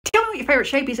what your favorite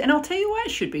shape is, and I'll tell you why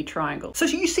it should be triangle. So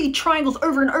you see triangles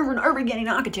over and over and over again in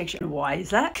architecture. And why is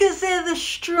that? Because they're the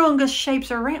strongest shapes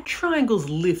around. Triangles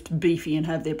lift beefy and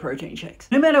have their protein shakes.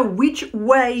 No matter which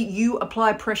way you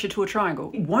apply pressure to a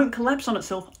triangle, it won't collapse on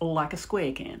itself like a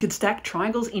square can. You could stack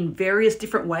triangles in various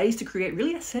different ways to create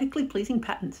really aesthetically pleasing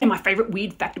patterns. And my favorite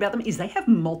weird fact about them is they have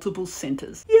multiple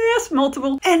centers. Yes,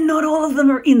 multiple. And not all of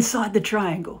them are inside the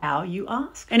triangle. How, you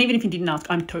ask? And even if you didn't ask,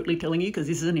 I'm totally telling you because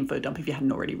this is an info dump if you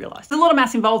hadn't already realized. There's a lot of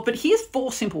maths involved, but here's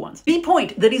 4 simple ones. The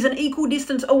point that is an equal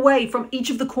distance away from each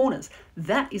of the corners,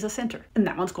 that is a center. And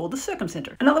that one's called the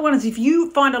circumcenter. Another one is if you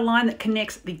find a line that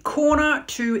connects the corner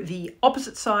to the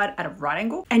opposite side at a right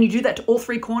angle, and you do that to all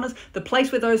 3 corners, the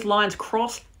place where those lines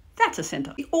cross, that's a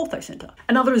center, the orthocenter.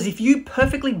 Another is if you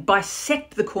perfectly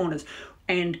bisect the corners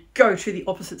and go to the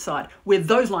opposite side where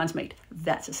those lines meet,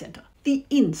 that's a center, the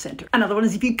incenter. Another one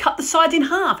is if you cut the sides in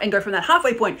half and go from that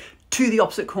halfway point to the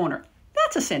opposite corner,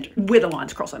 that's a center, where the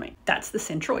lines cross, I mean. That's the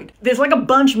centroid. There's like a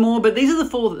bunch more, but these are the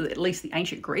 4 that at least the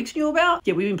ancient Greeks knew about.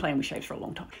 Yeah, we've been playing with shapes for a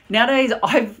long time. Nowadays,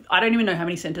 I don't even know how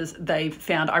many centers they've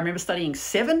found. I remember studying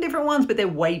 7 different ones, but they're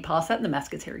way past that and the maths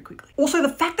gets hairy quickly. Also, the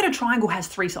fact that a triangle has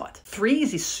 3 sides. 3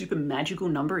 is this super magical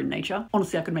number in nature.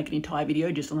 Honestly, I could make an entire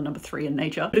video just on the number 3 in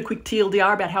nature. But a quick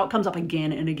TLDR about how it comes up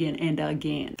again and again and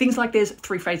again. Things like there's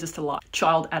 3 phases to life.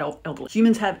 Child, adult, elderly.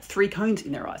 Humans have 3 cones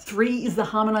in their eyes. 3 is the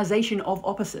harmonization of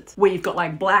opposites, where you've got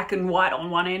like black and white on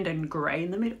one end and grey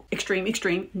in the middle. Extreme,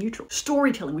 extreme, neutral.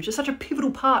 Storytelling, which is such a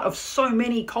pivotal part of so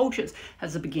many cultures,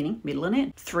 has a beginning, middle and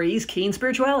end. 3 is key in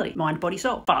spirituality. Mind, body,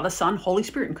 soul. Father, Son, Holy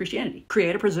Spirit in Christianity.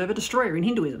 Creator, preserver, destroyer in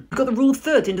Hinduism. We've got the rule of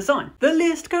thirds in design. The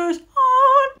list goes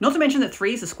on. Not to mention that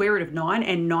 3 is the square root of 9,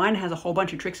 and 9 has a whole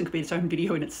bunch of tricks and could be its own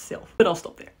video in itself. But I'll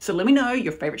stop there. So let me know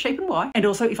your favorite shape and why, and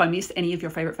also if I missed any of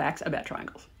your favorite facts about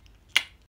triangles.